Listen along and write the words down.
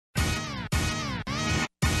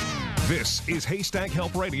This is Haystack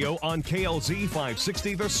Help Radio on KLZ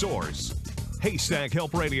 560 The Source. Haystack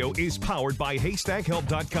Help Radio is powered by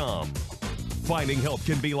HaystackHelp.com. Finding help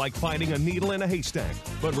can be like finding a needle in a haystack,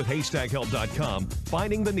 but with HaystackHelp.com,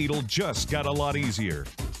 finding the needle just got a lot easier.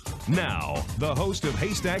 Now, the host of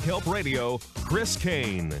Haystack Help Radio, Chris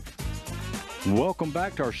Kane. Welcome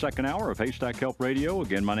back to our second hour of Haystack Help Radio.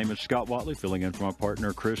 Again, my name is Scott Watley, filling in for my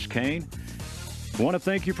partner, Chris Kane. I want to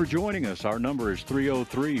thank you for joining us. Our number is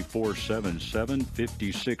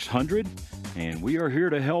 303-477-5600, and we are here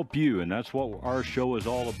to help you, and that's what our show is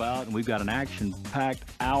all about, and we've got an action-packed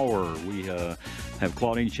hour. We have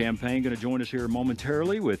Claudine Champagne going to join us here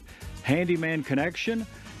momentarily with Handyman Connection,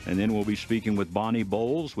 and then we'll be speaking with Bonnie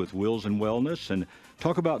Bowles with Wills and Wellness and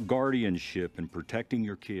talk about guardianship and protecting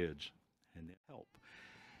your kids.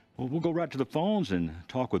 Well, we'll go right to the phones and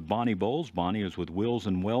talk with Bonnie Bowles. Bonnie is with Wills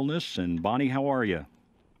and Wellness. And Bonnie, how are you?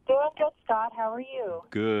 Doing good, Scott. How are you?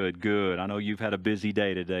 Good, good. I know you've had a busy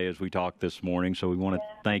day today as we talked this morning, so we want to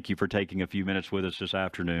thank you for taking a few minutes with us this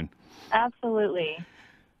afternoon. Absolutely.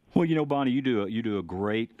 Well, you know, Bonnie, you do a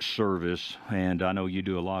great service, and I know you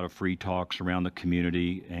do a lot of free talks around the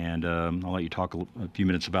community, and I'll let you talk a few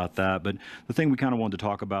minutes about that. But the thing we kind of wanted to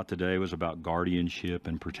talk about today was about guardianship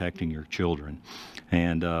and protecting your children.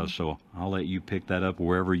 And so I'll let you pick that up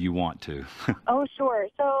wherever you want to. Oh, sure.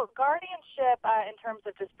 So guardianship, in terms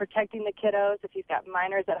of just protecting the kiddos, if you've got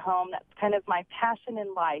minors at home, that's kind of my passion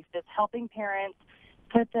in life, is helping parents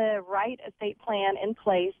put the right estate plan in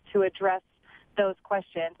place to address those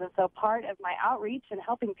questions. And so part of my outreach and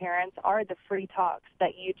helping parents are the free talks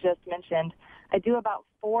that you just mentioned. I do about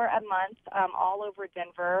 4 a month all over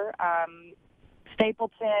Denver,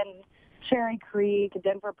 Stapleton, Cherry Creek,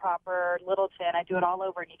 Denver proper, Littleton. I do it all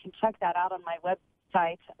over, and you can check that out on my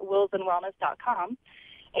website, willsandwellness.com.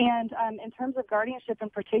 And in terms of guardianship in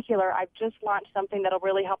particular, I've just launched something that will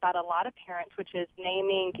really help out a lot of parents, which is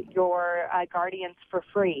naming your guardians for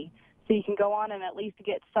free. So you can go on and at least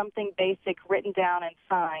get something basic written down and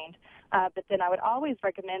signed. But then I would always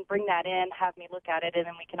recommend bring that in, have me look at it, and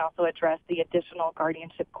then we can also address the additional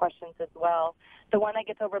guardianship questions as well. The one that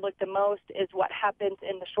gets overlooked the most is what happens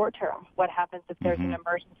in the short term. What happens if there's an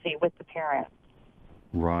emergency with the parent?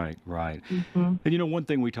 Right, right. And, you know, one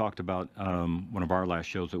thing we talked about, one of our last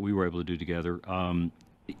shows that we were able to do together,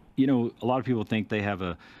 you know, a lot of people think they have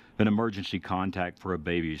an emergency contact for a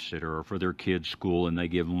babysitter or for their kid's school, and they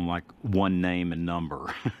give them like one name and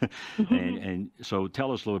number. and so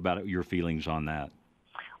tell us a little about your feelings on that.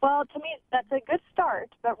 Well, to me, that's a good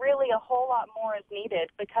start, but really a whole lot more is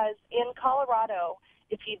needed, because in Colorado,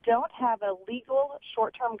 if you don't have a legal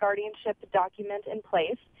short-term guardianship document in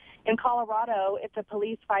place, in Colorado, if the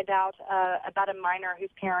police find out about a minor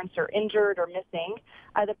whose parents are injured or missing,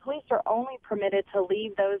 the police are only permitted to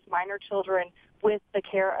leave those minor children with the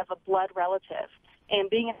care of a blood relative. And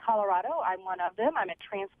being in Colorado, I'm one of them. I'm a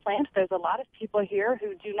transplant. There's a lot of people here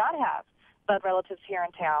who do not have blood relatives here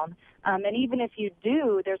in town. And even if you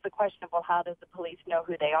do, there's the question of, well, how does the police know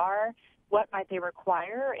who they are? What might they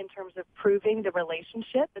require in terms of proving the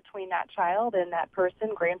relationship between that child and that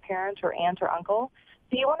person, grandparent or aunt or uncle?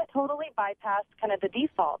 So you want to totally bypass kind of the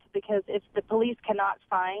default, because if the police cannot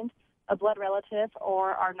find a blood relative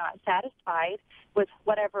or are not satisfied with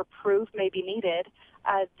whatever proof may be needed,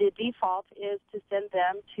 the default is to send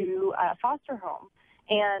them to a foster home.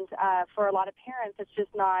 And for a lot of parents, it's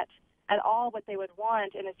just not at all what they would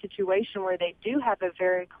want in a situation where they do have a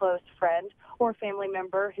very close friend or family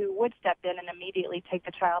member who would step in and immediately take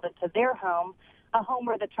the child into their home, a home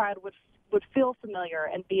where the child would feel familiar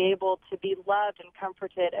and be able to be loved and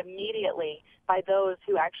comforted immediately by those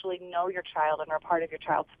who actually know your child and are part of your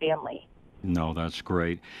child's family. No, that's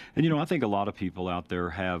great. And, you know, I think a lot of people out there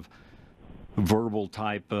have verbal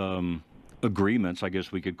type agreements, I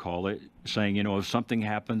guess we could call it, saying, you know, if something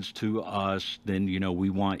happens to us, then, you know, we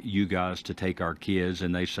want you guys to take our kids,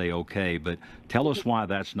 and they say, okay, but tell us why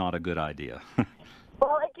that's not a good idea.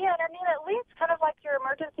 Well, again, I mean, at least kind of like your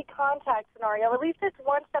emergency contact scenario, at least it's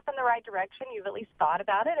one step in the right direction. You've at least thought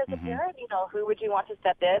about it as a parent. You know, who would you want to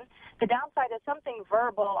step in? The downside is something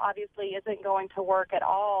verbal obviously isn't going to work at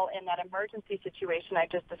all in that emergency situation I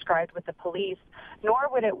just described with the police, nor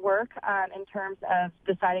would it work in terms of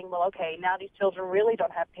deciding, well, okay, now these children really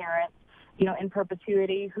don't have parents, you know, in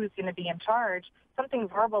perpetuity. Who's going to be in charge? Something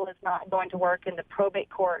verbal is not going to work in the probate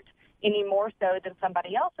court any more so than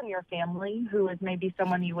somebody else in your family who is maybe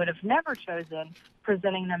someone you would have never chosen,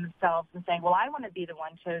 presenting themselves and saying, well, I want to be the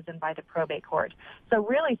one chosen by the probate court. So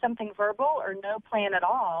really something verbal or no plan at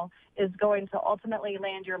all is going to ultimately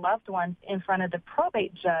land your loved ones in front of the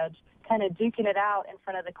probate judge, kind of duking it out in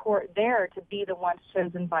front of the court there to be the ones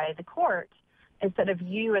chosen by the court. instead of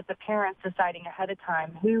you as the parents deciding ahead of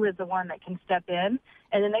time who is the one that can step in.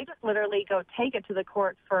 And then they just literally go take it to the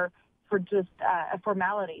court for just a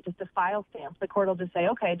formality, just a file stamp. The court will just say,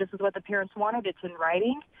 okay, this is what the parents wanted. It's in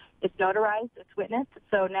writing. It's notarized. It's witnessed.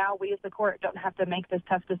 So now we as the court don't have to make this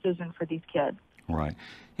tough decision for these kids. Right.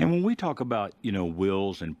 And when we talk about,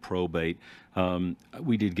 wills and probate,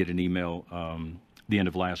 we did get an email the end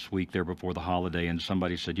of last week there before the holiday, and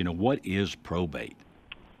somebody said, what is probate?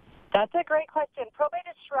 That's a great question. Probate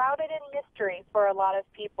is shrouded in mystery for a lot of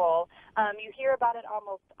people. You hear about it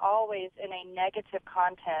almost always in a negative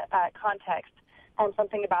context,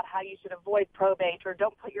 something about how you should avoid probate or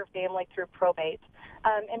don't put your family through probate.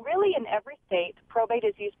 And really in every state, probate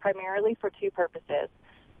is used primarily for two purposes.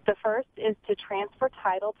 The first is to transfer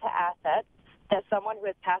title to assets that someone who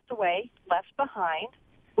has passed away left behind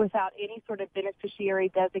without any sort of beneficiary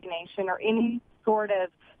designation or any sort of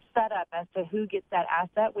setup as to who gets that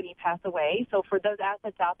asset when you pass away. So for those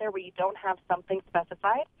assets out there where you don't have something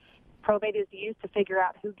specified, probate is used to figure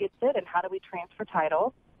out who gets it and how do we transfer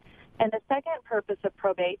title. And the second purpose of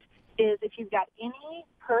probate is if you've got any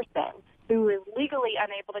person who is legally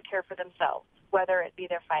unable to care for themselves, whether it be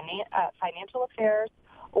their financial affairs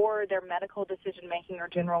or their medical decision-making or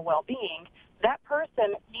general well-being, that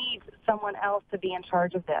person needs someone else to be in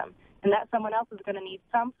charge of them. And that someone else is going to need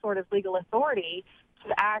some sort of legal authority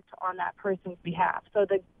to act on that person's behalf. So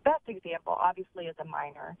the best example, obviously, is a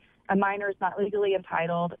minor. A minor is not legally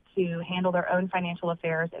entitled to handle their own financial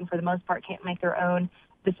affairs and, for the most part, can't make their own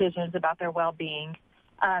decisions about their well-being.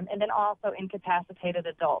 And then also incapacitated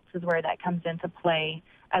adults is where that comes into play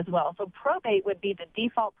as well. So probate would be the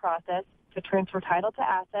default process to transfer title to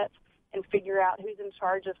assets and figure out who's in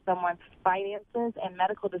charge of someone's finances and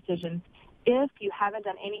medical decisions if you haven't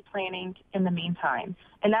done any planning in the meantime.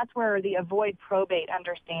 And that's where the avoid probate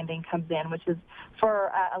understanding comes in, which is for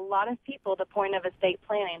a lot of people, the point of estate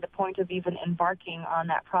planning, the point of even embarking on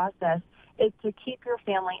that process is to keep your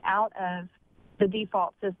family out of the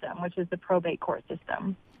default system, which is the probate court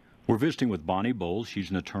system. We're visiting with Bonnie Bowles. She's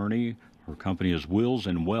an attorney. Her company is Wills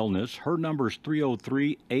and Wellness. Her number is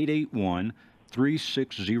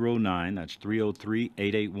 303-881-3609. That's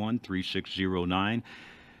 303-881-3609.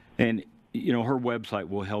 And her website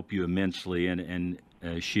will help you immensely, and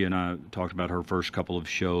she and I talked about her first couple of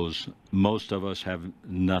shows. Most of us have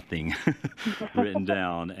nothing written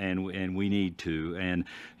down, and we need to. And,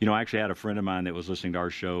 I actually had a friend of mine that was listening to our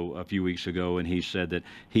show a few weeks ago, and he said that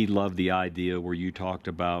he loved the idea where you talked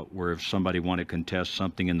about where if somebody wanted to contest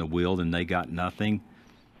something in the will and they got nothing.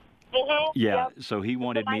 Mm-hmm. Yeah, yep. So he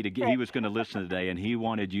wanted me to he was going to listen today, and he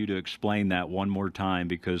wanted you to explain that one more time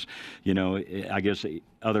because, I guess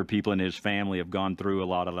other people in his family have gone through a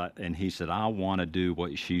lot of that, and he said, I want to do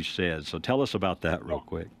what she said. So tell us about that real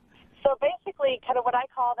quick. So basically, kind of what I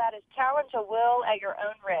call that is challenge a will at your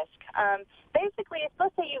own risk. Basically,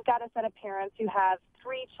 let's say you've got a set of parents who have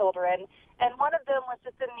 3 children, and one of them was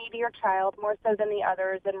just a needier child, more so than the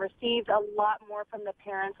others, and received a lot more from the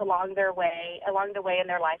parents along the way in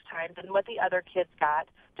their lifetime than what the other kids got,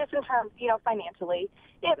 just in terms, financially.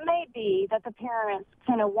 It may be that the parents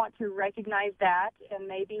kind of want to recognize that and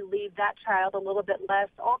maybe leave that child a little bit less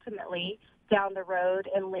ultimately down the road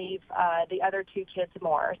and leave the other 2 kids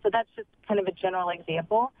more. So that's just kind of a general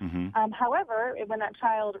example. Mm-hmm. However, when that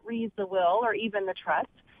child reads the will or even the trust,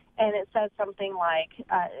 and it says something like,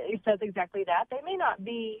 it says exactly that, they may not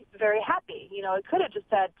be very happy. It could have just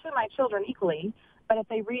said, to my children equally, but if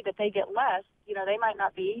they read that they get less, they might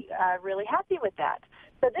not be really happy with that.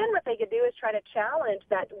 So then what they could do is try to challenge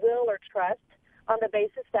that will or trust on the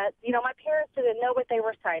basis that, my parents didn't know what they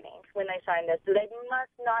were signing when they signed this. So they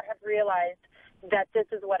must not have realized that this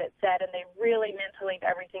is what it said, and they really meant to leave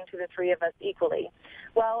everything to the 3 of us equally.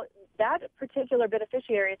 Well, that particular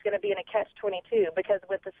beneficiary is going to be in a catch-22 because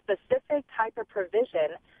with the specific type of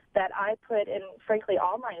provision that I put in, frankly,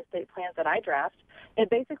 all my estate plans that I draft, it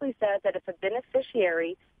basically says that if a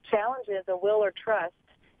beneficiary challenges a will or trust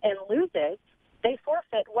and loses, they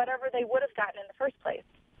forfeit whatever they would have gotten in the first place.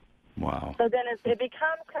 Wow. So then it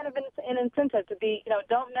becomes kind of an incentive to be,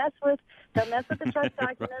 don't mess with the trust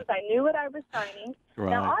documents. I knew what I was signing. Right.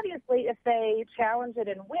 Now, obviously, if they challenge it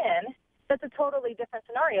and win, that's a totally different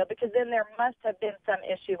scenario because then there must have been some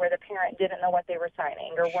issue where the parent didn't know what they were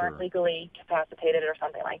signing or weren't legally capacitated or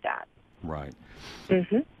something like that. Right.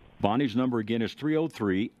 Mm-hmm. Bonnie's number again is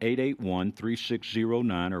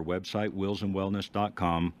 303-881-3609. Our website,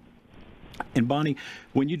 willsandwellness.com. And Bonnie,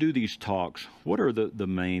 when you do these talks, what are the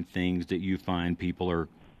main things that you find people are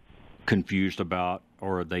confused about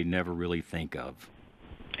or they never really think of?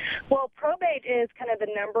 Well, probate is kind of the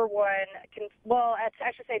number one,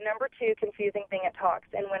 I should say number two confusing thing at talks.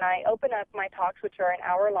 And when I open up my talks, which are an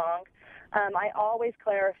hour long, I always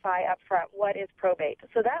clarify up front what is probate.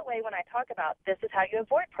 So that way, when I talk about this is how you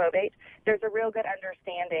avoid probate, there's a real good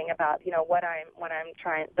understanding about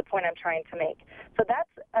the point I'm trying to make. So that's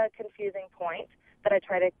a confusing point that I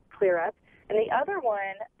try to clear up. And the other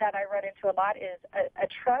one that I run into a lot is a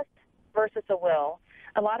trust versus a will.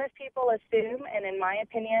 A lot of people assume, and in my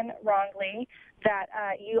opinion, wrongly, that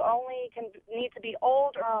you only need to be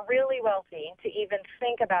old or really wealthy to even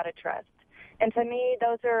think about a trust. And to me,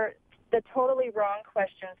 those are the totally wrong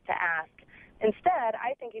questions to ask. Instead,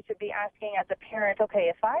 I think you should be asking as a parent, okay,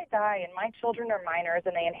 if I die and my children are minors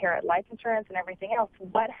and they inherit life insurance and everything else,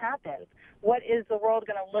 what happens? What is the world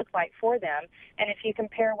going to look like for them? And if you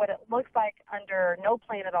compare what it looks like under no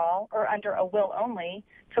plan at all or under a will only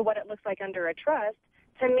to what it looks like under a trust,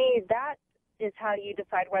 to me, that is how you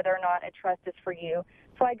decide whether or not a trust is for you.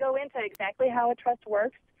 So I go into exactly how a trust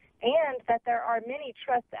works, and that there are many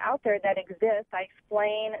trusts out there that exist. I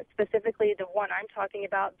explain specifically the one I'm talking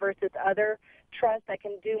about versus other trusts that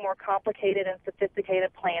can do more complicated and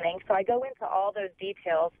sophisticated planning. So I go into all those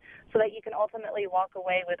details so that you can ultimately walk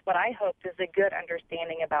away with what I hope is a good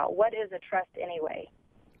understanding about what is a trust anyway.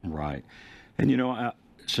 Right. And,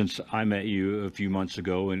 since I met you a few months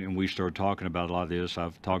ago and we started talking about a lot of this,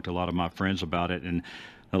 I've talked to a lot of my friends about it, and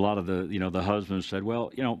a lot of the husbands said,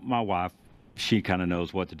 well, my wife, she kind of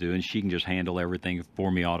knows what to do, and she can just handle everything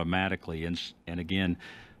for me automatically. And again,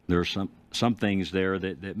 there's some things there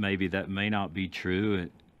that may not be true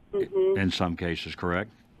in some cases,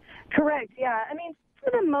 correct? Correct, yeah. I mean,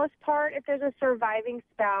 for the most part, if there's a surviving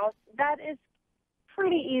spouse, that is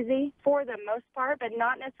pretty easy for the most part, but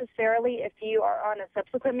not necessarily if you are on a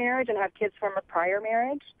subsequent marriage and have kids from a prior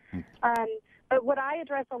marriage. But what I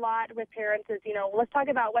address a lot with parents is, let's talk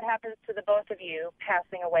about what happens to the both of you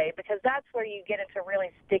passing away, because that's where you get into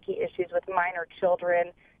really sticky issues with minor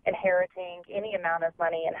children inheriting any amount of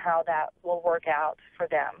money and how that will work out for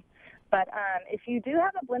them. But if you do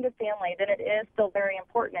have a blended family, then it is still very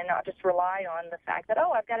important and not just rely on the fact that,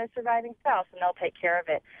 I've got a surviving spouse and they'll take care of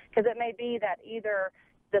it. Because it may be that either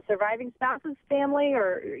the surviving spouse's family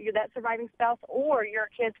or that surviving spouse or your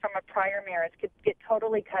kids from a prior marriage could get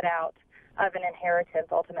totally cut out of an inheritance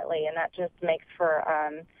ultimately, and that just makes for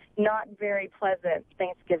not very pleasant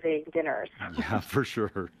Thanksgiving dinners. Yeah, for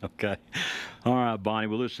sure. Okay. All right, Bonnie.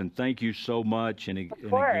 Well, listen, thank you so much. And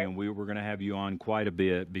again, we're going to have you on quite a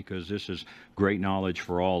bit because this is great knowledge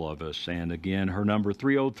for all of us. And again, her number,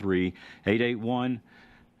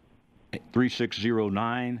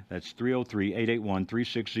 303-881-3609. That's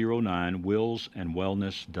 303-881-3609,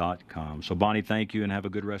 willsandwellness.com. So, Bonnie, thank you, and have a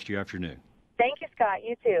good rest of your afternoon. Thank you, Scott.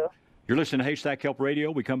 You too. You're listening to Haystack Help Radio.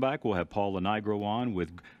 We come back, we'll have Paula Nigro on with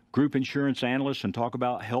group insurance analysts and talk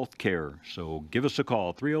about health care. So give us a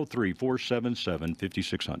call,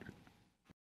 303-477-5600.